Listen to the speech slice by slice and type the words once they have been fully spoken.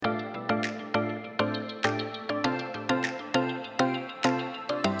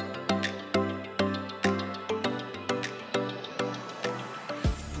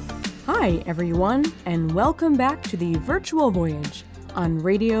Hi, everyone, and welcome back to the Virtual Voyage on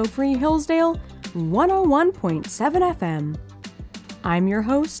Radio Free Hillsdale 101.7 FM. I'm your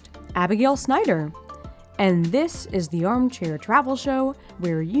host, Abigail Snyder, and this is the Armchair Travel Show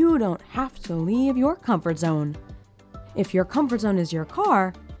where you don't have to leave your comfort zone. If your comfort zone is your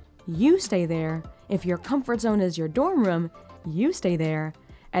car, you stay there. If your comfort zone is your dorm room, you stay there.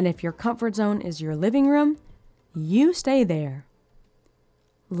 And if your comfort zone is your living room, you stay there.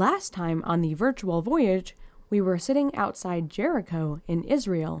 Last time on the Virtual Voyage, we were sitting outside Jericho in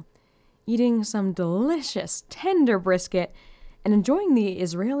Israel, eating some delicious, tender brisket and enjoying the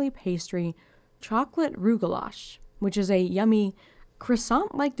Israeli pastry chocolate rougalash, which is a yummy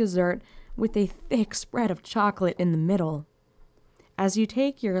croissant-like dessert with a thick spread of chocolate in the middle. As you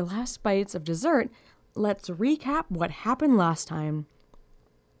take your last bites of dessert, let's recap what happened last time.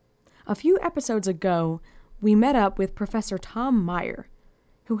 A few episodes ago, we met up with Professor Tom Meyer,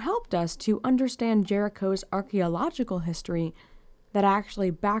 who helped us to understand Jericho's archaeological history that actually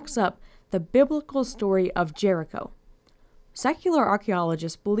backs up the biblical story of Jericho. Secular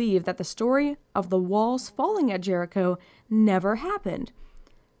archaeologists believe that the story of the walls falling at Jericho never happened,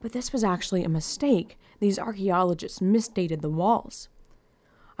 but this was actually a mistake. These archaeologists misdated the walls.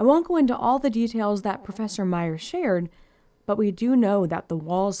 I won't go into all the details that Professor Meyer shared, but we do know that the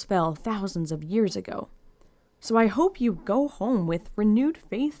walls fell thousands of years ago. So I hope you go home with renewed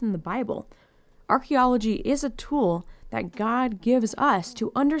faith in the Bible. Archaeology is a tool that God gives us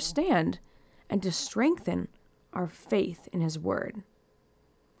to understand and to strengthen our faith in His Word.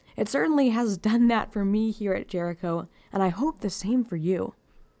 It certainly has done that for me here at Jericho, and I hope the same for you.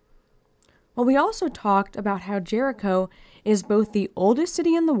 Well, we also talked about how Jericho is both the oldest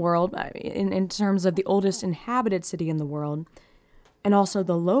city in the world, in terms of the oldest inhabited city in the world, and also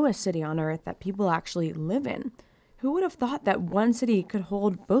the lowest city on earth that people actually live in. Who would have thought that one city could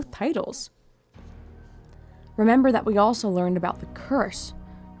hold both titles? Remember that we also learned about the curse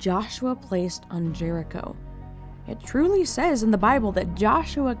Joshua placed on Jericho. It truly says in the Bible that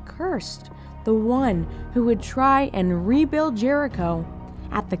Joshua cursed the one who would try and rebuild Jericho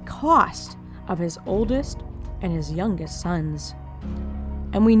at the cost of his oldest and his youngest sons.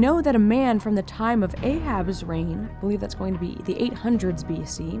 And we know that a man from the time of Ahab's reign, I believe that's going to be the 800s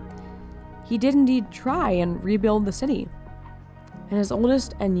BC, he did indeed try and rebuild the city. And his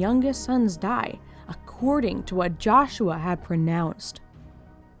oldest and youngest sons die, according to what Joshua had pronounced.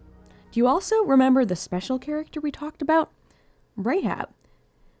 Do you also remember the special character we talked about? Rahab.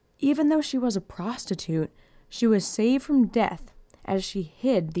 Even though she was a prostitute, she was saved from death as she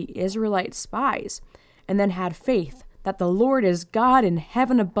hid the Israelite spies and then had faith that the Lord is God in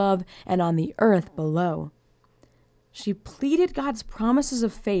heaven above and on the earth below. She pleaded God's promises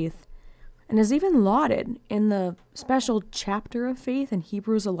of faith and is even lauded in the special chapter of faith in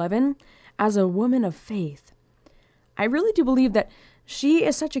Hebrews 11 as a woman of faith. I really do believe that she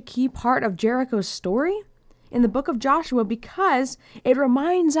is such a key part of Jericho's story in the book of Joshua because it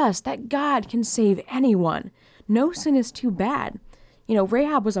reminds us that God can save anyone. No sin is too bad.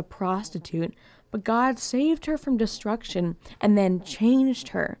 Rahab was a prostitute, but God saved her from destruction and then changed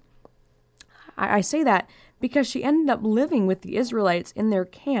her. I say that because she ended up living with the Israelites in their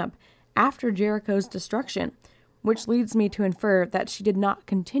camp after Jericho's destruction, which leads me to infer that she did not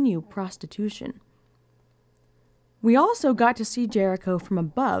continue prostitution. We also got to see Jericho from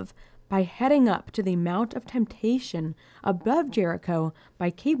above by heading up to the Mount of Temptation above Jericho by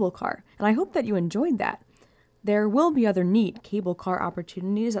cable car, and I hope that you enjoyed that. There will be other neat cable car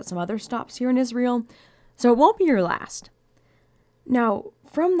opportunities at some other stops here in Israel, so it won't be your last. Now,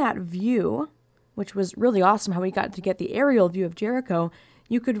 from that view, which was really awesome how we got to get the aerial view of Jericho,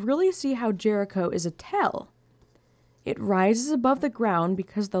 you could really see how Jericho is a tell. It rises above the ground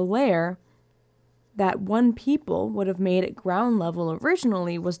because the layer that one people would have made at ground level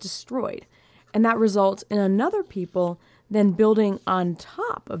originally was destroyed, and that results in another people then building on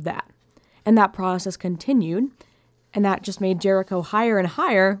top of that. And that process continued, and that just made Jericho higher and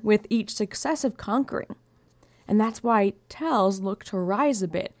higher with each successive conquering. And that's why tells look to rise a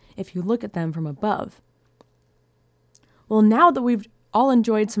bit if you look at them from above. Well, now that we've all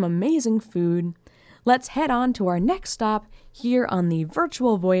enjoyed some amazing food, let's head on to our next stop here on the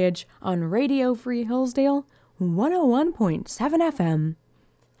Virtual Voyage on Radio Free Hillsdale 101.7 FM.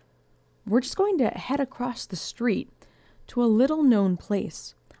 We're just going to head across the street to a little-known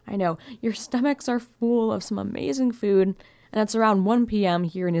place. I know, your stomachs are full of some amazing food, and it's around 1 p.m.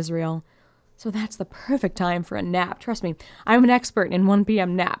 here in Israel, so that's the perfect time for a nap. Trust me, I'm an expert in 1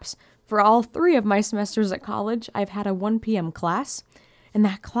 p.m. naps. For all 3 of my semesters at college, I've had a 1 p.m. class, and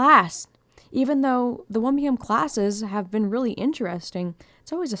that class Even though the 1 p.m. classes have been really interesting,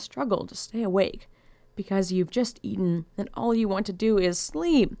 it's always a struggle to stay awake because you've just eaten and all you want to do is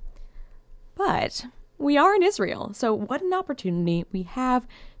sleep. But we are in Israel, so what an opportunity we have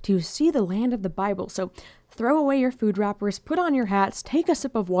to see the land of the Bible. So throw away your food wrappers, put on your hats, take a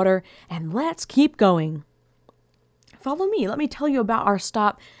sip of water, and let's keep going. Follow me. Let me tell you about our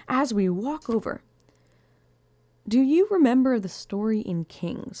stop as we walk over. Do you remember the story in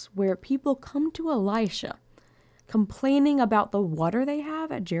Kings where people come to Elisha complaining about the water they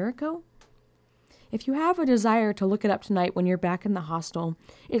have at Jericho? If you have a desire to look it up tonight when you're back in the hostel,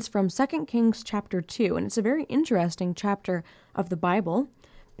 it's from 2 Kings chapter 2, and it's a very interesting chapter of the Bible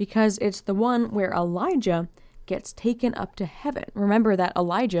because it's the one where Elijah gets taken up to heaven. Remember that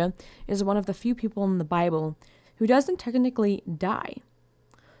Elijah is one of the few people in the Bible who doesn't technically die.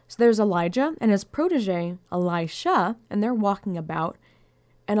 So there's Elijah and his protege, Elisha, and they're walking about,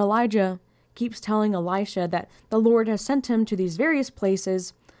 and Elijah keeps telling Elisha that the Lord has sent him to these various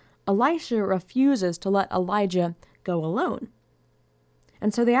places. Elisha refuses to let Elijah go alone.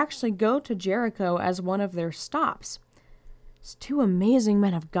 And so they actually go to Jericho as one of their stops. It's two amazing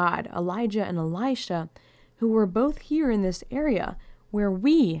men of God, Elijah and Elisha, who were both here in this area where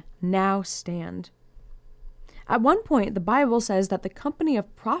we now stand. At one point, the Bible says that the company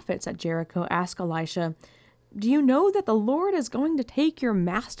of prophets at Jericho asked Elisha, "Do you know that the Lord is going to take your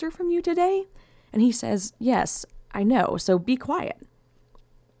master from you today?" And he says, "Yes, I know, so be quiet."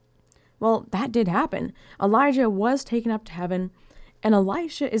 Well, that did happen. Elijah was taken up to heaven, and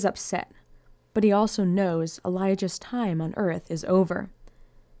Elisha is upset. But he also knows Elijah's time on earth is over.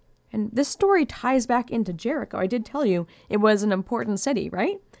 And this story ties back into Jericho. I did tell you it was an important city,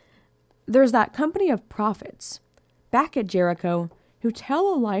 right? There's that company of prophets back at Jericho who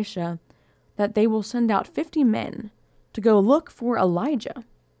tell Elisha that they will send out 50 men to go look for Elijah.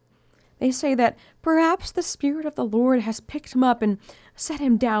 They say that perhaps the Spirit of the Lord has picked him up and set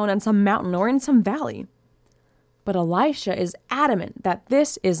him down on some mountain or in some valley. But Elisha is adamant that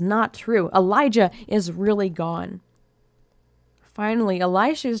this is not true. Elijah is really gone. Finally,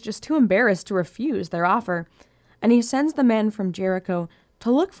 Elisha is just too embarrassed to refuse their offer, and he sends the men from Jericho to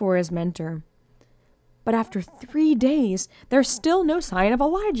look for his mentor. But after 3 days, there's still no sign of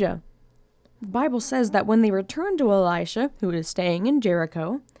Elijah. The Bible says that when they returned to Elisha, who is staying in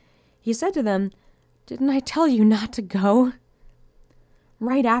Jericho, he said to them, "Didn't I tell you not to go?"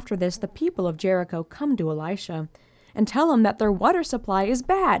 Right after this, the people of Jericho come to Elisha and tell him that their water supply is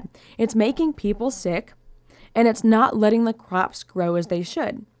bad. It's making people sick, and it's not letting the crops grow as they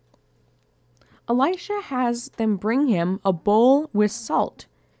should. Elisha has them bring him a bowl with salt.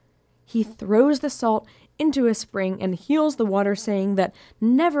 He throws the salt into a spring and heals the water, saying that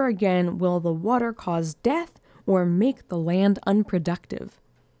never again will the water cause death or make the land unproductive.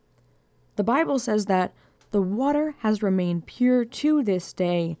 The Bible says that the water has remained pure to this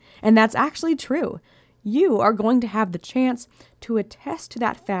day, and that's actually true. You are going to have the chance to attest to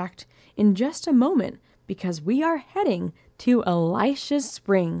that fact in just a moment because we are heading to Elisha's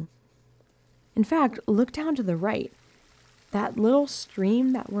spring. In fact, look down to the right. That little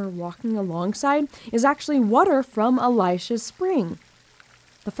stream that we're walking alongside is actually water from Elisha's spring.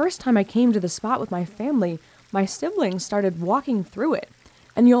 The first time I came to the spot with my family, my siblings started walking through it,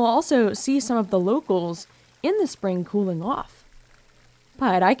 and you'll also see some of the locals in the spring cooling off.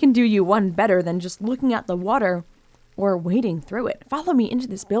 But I can do you one better than just looking at the water or wading through it. Follow me into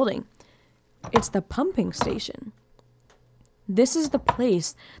this building. It's the pumping station. This is the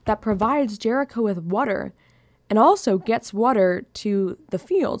place that provides Jericho with water and also gets water to the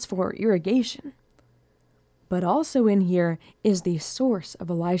fields for irrigation. But also in here is the source of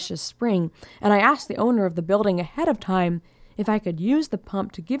Elisha's spring, and I asked the owner of the building ahead of time if I could use the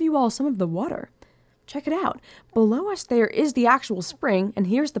pump to give you all some of the water. Check it out. Below us there is the actual spring, and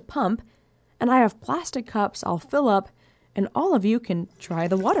here's the pump, and I have plastic cups I'll fill up, and all of you can try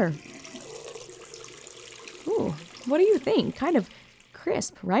the water. Ooh, what do you think? Kind of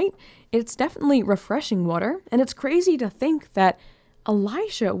crisp, right? It's definitely refreshing water, and it's crazy to think that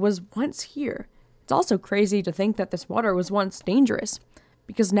Elisha was once here. It's also crazy to think that this water was once dangerous,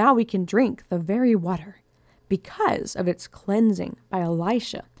 because now we can drink the very water because of its cleansing by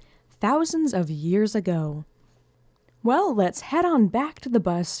Elisha thousands of years ago. Well, let's head on back to the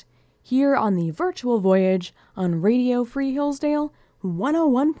bus here on the virtual voyage on Radio Free Hillsdale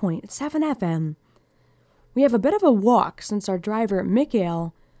 101.7 FM. We have a bit of a walk since our driver,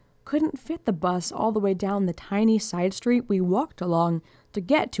 Mikael, couldn't fit the bus all the way down the tiny side street we walked along to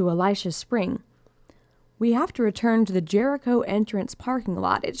get to Elisha's spring. We have to return to the Jericho entrance parking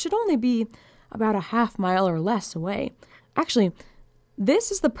lot. It should only be about a half mile or less away. Actually,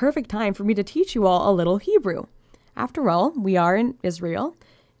 this is the perfect time for me to teach you all a little Hebrew. After all, we are in Israel,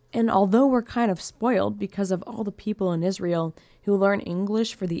 and although we're kind of spoiled because of all the people in Israel who learn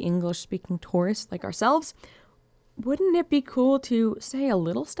English for the English-speaking tourists like ourselves, wouldn't it be cool to say a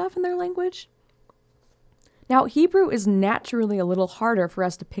little stuff in their language? Now, Hebrew is naturally a little harder for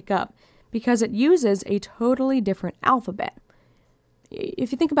us to pick up because it uses a totally different alphabet.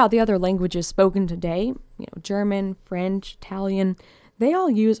 If you think about the other languages spoken today, German, French, Italian, they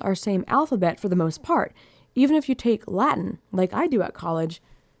all use our same alphabet for the most part. Even if you take Latin, like I do at college,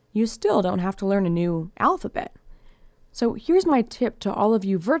 you still don't have to learn a new alphabet. So here's my tip to all of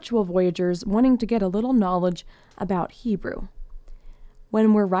you virtual voyagers wanting to get a little knowledge about Hebrew.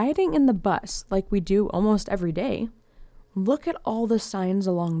 When we're riding in the bus, like we do almost every day, look at all the signs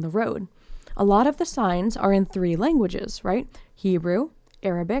along the road. A lot of the signs are in 3 languages, right? Hebrew,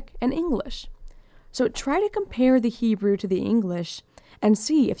 Arabic, and English. So try to compare the Hebrew to the English and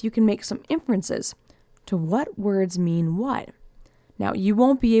see if you can make some inferences to what words mean what. Now, you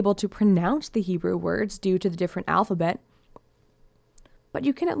won't be able to pronounce the Hebrew words due to the different alphabet, but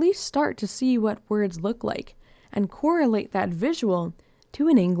you can at least start to see what words look like and correlate that visual to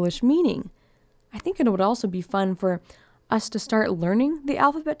an English meaning. I think it would also be fun for us to start learning the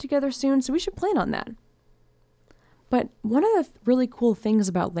alphabet together soon, so we should plan on that. But one of the really cool things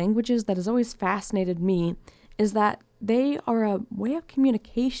about languages that has always fascinated me is that they are a way of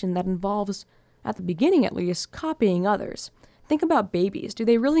communication that involves, at the beginning at least, copying others. Think about babies. Do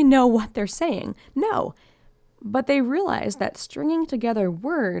they really know what they're saying? No. But they realize that stringing together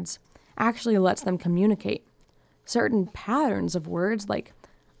words actually lets them communicate. Certain patterns of words like,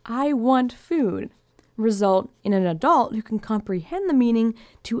 I want food, result in an adult who can comprehend the meaning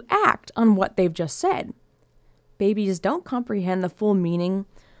to act on what they've just said. Babies don't comprehend the full meaning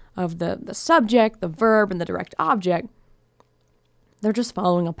of the subject, the verb, and the direct object. They're just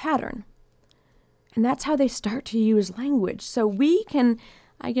following a pattern. And that's how they start to use language. So we can,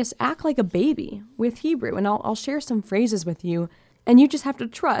 act like a baby with Hebrew. And I'll share some phrases with you, and you just have to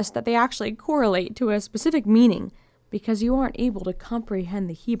trust that they actually correlate to a specific meaning because you aren't able to comprehend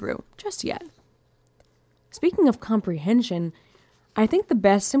the Hebrew just yet. Speaking of comprehension, I think the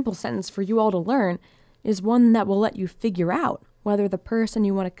best simple sentence for you all to learn is one that will let you figure out whether the person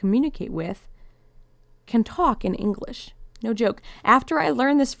you want to communicate with can talk in English. No joke. After I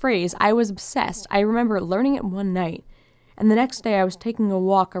learned this phrase, I was obsessed. I remember learning it one night, and the next day I was taking a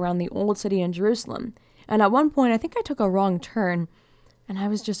walk around the old city in Jerusalem, and at one point I think I took a wrong turn, and I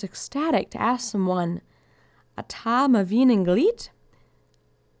was just ecstatic to ask someone, Ata mavin Anglit?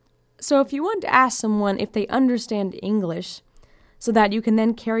 So if you want to ask someone if they understand English, so that you can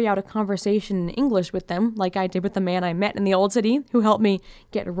then carry out a conversation in English with them, like I did with the man I met in the old city who helped me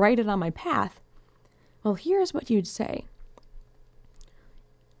get righted on my path, well, here's what you'd say.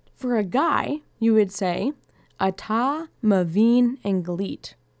 For a guy, you would say, Ata mavin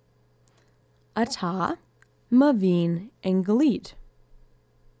Anglit. Ata mavin Anglit.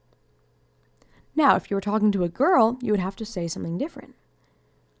 Now, if you were talking to a girl, you would have to say something different.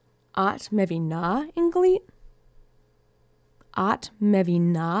 At mevina Anglit? At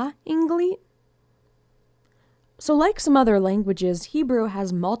mevina Anglit? So like some other languages, Hebrew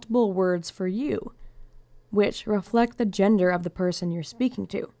has multiple words for you, which reflect the gender of the person you're speaking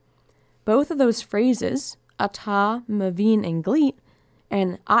to. Both of those phrases, Ata mavin Anglit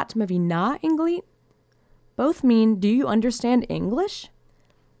and At mevina Anglit, both mean, do you understand English?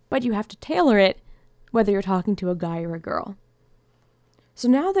 But you have to tailor it whether you're talking to a guy or a girl. So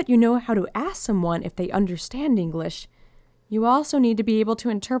now that you know how to ask someone if they understand English, you also need to be able to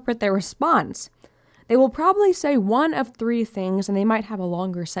interpret their response. They will probably say one of 3 things, and they might have a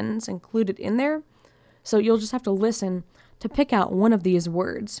longer sentence included in there, so you'll just have to listen to pick out one of these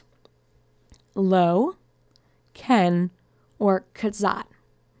words. Lo, ken, or katzat.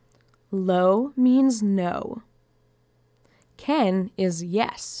 Lo means no. Ken is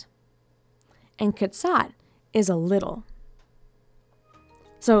yes. And katzat is a little.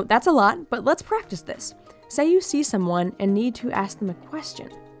 So that's a lot, but let's practice this. Say you see someone and need to ask them a question.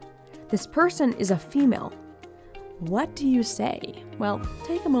 This person is a female. What do you say? Well,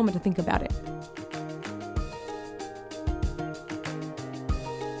 take a moment to think about it.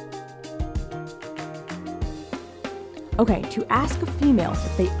 Okay, to ask a female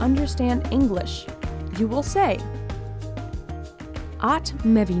if they understand English, you will say, At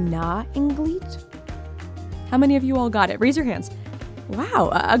mevina Anglit? How many of you all got it? Raise your hands.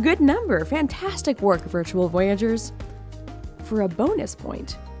 Wow, a good number. Fantastic work, virtual voyagers. For a bonus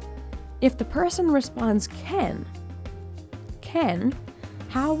point, if the person responds Ken,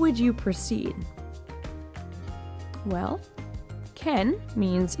 how would you proceed? Well, can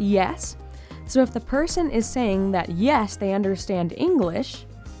means yes. So if the person is saying that yes, they understand English,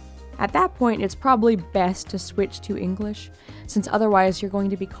 at that point it's probably best to switch to English, since otherwise you're going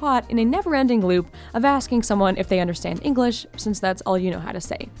to be caught in a never-ending loop of asking someone if they understand English, since that's all you know how to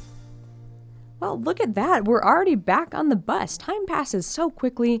say. Well, look at that, we're already back on the bus. Time passes so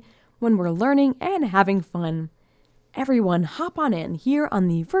quickly when we're learning and having fun. Everyone hop on in here on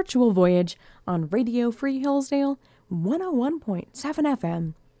the virtual voyage on Radio Free Hillsdale 101.7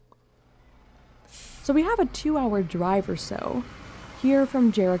 FM. So we have a 2-hour drive or so here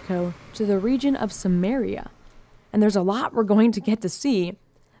from Jericho to the region of Samaria. And there's a lot we're going to get to see.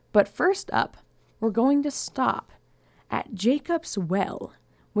 But first up, we're going to stop at Jacob's Well,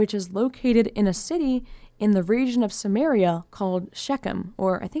 which is located in a city in the region of Samaria called Shechem,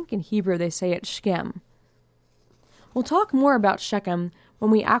 or I think in Hebrew they say it Shechem. We'll talk more about Shechem when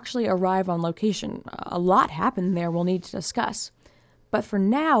we actually arrive on location. A lot happened there we'll need to discuss. But for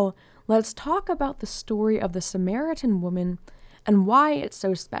now, let's talk about the story of the Samaritan woman and why it's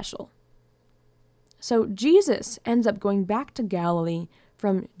so special. So Jesus ends up going back to Galilee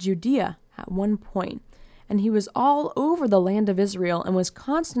from Judea at one point, and he was all over the land of Israel and was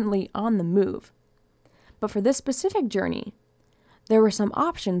constantly on the move. But for this specific journey, there were some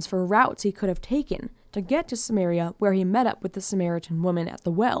options for routes he could have taken to get to Samaria, where he met up with the Samaritan woman at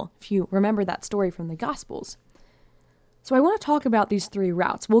the well, if you remember that story from the Gospels. So I want to talk about these 3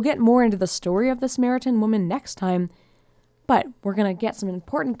 routes. We'll get more into the story of the Samaritan woman next time, but we're going to get some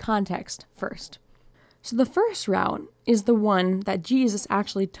important context first. So the first route is the one that Jesus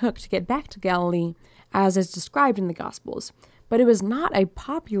actually took to get back to Galilee, as is described in the Gospels, but it was not a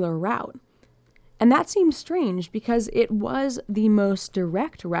popular route. And that seems strange because it was the most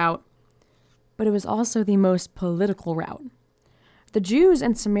direct route, but it was also the most political route. The Jews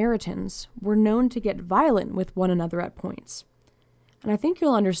and Samaritans were known to get violent with one another at points. And I think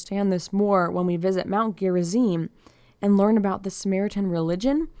you'll understand this more when we visit Mount Gerizim and learn about the Samaritan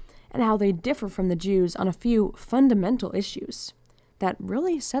religion and how they differ from the Jews on a few fundamental issues that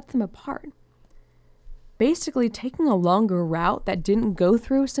really set them apart. Basically, taking a longer route that didn't go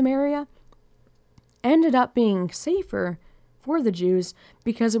through Samaria ended up being safer for the Jews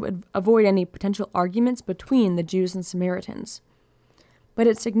because it would avoid any potential arguments between the Jews and Samaritans. But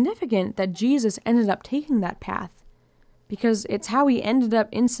it's significant that Jesus ended up taking that path because it's how he ended up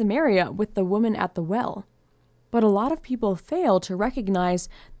in Samaria with the woman at the well. But a lot of people fail to recognize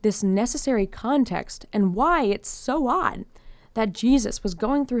this necessary context and why it's so odd that Jesus was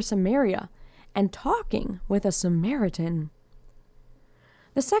going through Samaria and talking with a Samaritan.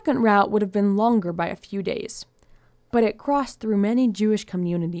 The second route would have been longer by a few days, but it crossed through many Jewish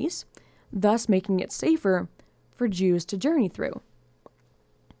communities, thus making it safer for Jews to journey through.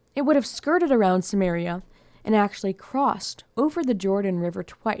 It would have skirted around Samaria and actually crossed over the Jordan River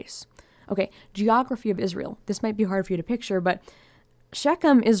twice. Okay, geography of Israel. This might be hard for you to picture, but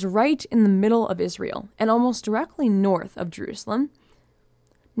Shechem is right in the middle of Israel and almost directly north of Jerusalem.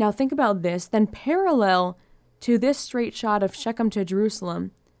 Now think about this, then parallel to this straight shot of Shechem to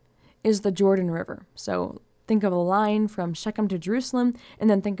Jerusalem is the Jordan River. So think of a line from Shechem to Jerusalem, and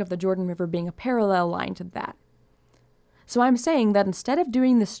then think of the Jordan River being a parallel line to that. So I'm saying that instead of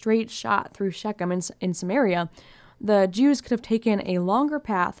doing the straight shot through Shechem in Samaria, the Jews could have taken a longer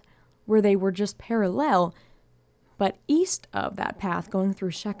path where they were just parallel, but east of that path going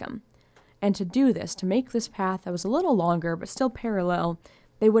through Shechem. And to do this, to make this path that was a little longer but still parallel,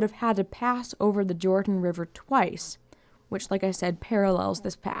 they would have had to pass over the Jordan River twice, which, like I said, parallels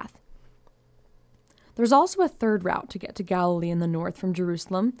this path. There's also a third route to get to Galilee in the north from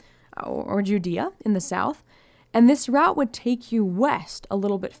Jerusalem, or Judea in the south, and this route would take you west a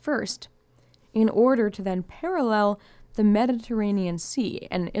little bit first, in order to then parallel the Mediterranean Sea,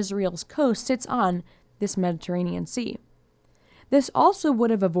 and Israel's coast sits on this Mediterranean Sea. This also would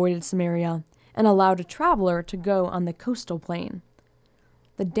have avoided Samaria and allowed a traveler to go on the coastal plain.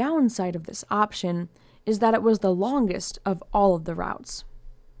 The downside of this option is that it was the longest of all of the routes.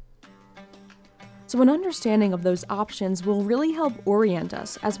 So an understanding of those options will really help orient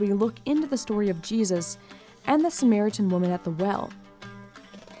us as we look into the story of Jesus and the Samaritan woman at the well.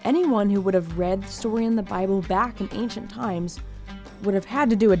 Anyone who would have read the story in the Bible back in ancient times would have had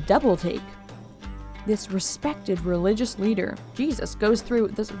to do a double take. This respected religious leader, Jesus, goes through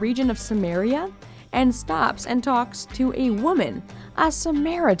this region of Samaria and stops and talks to a woman, a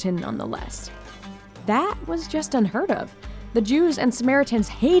Samaritan nonetheless. That was just unheard of. The Jews and Samaritans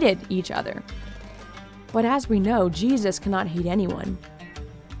hated each other. But as we know, Jesus cannot hate anyone.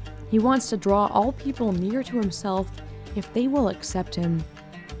 He wants to draw all people near to himself if they will accept him.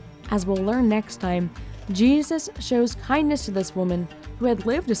 As we'll learn next time, Jesus shows kindness to this woman who had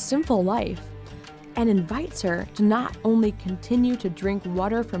lived a sinful life and invites her to not only continue to drink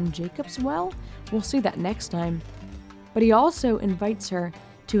water from Jacob's well, we'll see that next time, but he also invites her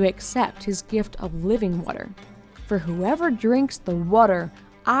to accept his gift of living water. For whoever drinks the water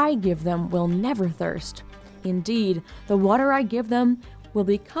I give them will never thirst. Indeed, the water I give them will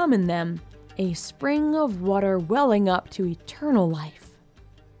become in them a spring of water welling up to eternal life.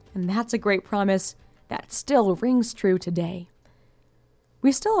 And that's a great promise that still rings true today.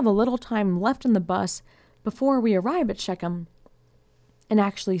 We still have a little time left in the bus before we arrive at Shechem and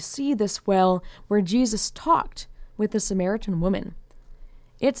actually see this well where Jesus talked with the Samaritan woman.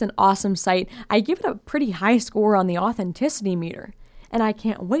 It's an awesome sight. I give it a pretty high score on the authenticity meter, and I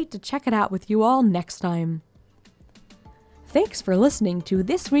can't wait to check it out with you all next time. Thanks for listening to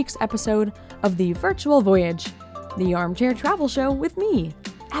this week's episode of The Virtual Voyage, the armchair travel show with me,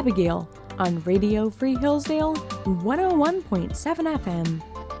 Abigail, on Radio Free Hillsdale 101.7 FM.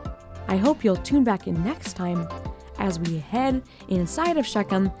 I hope you'll tune back in next time as we head inside of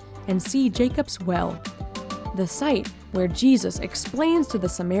Shechem and see Jacob's well, the site where Jesus explains to the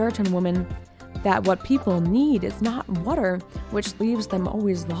Samaritan woman that what people need is not water, which leaves them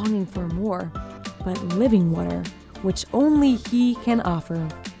always longing for more, but living water, which only he can offer.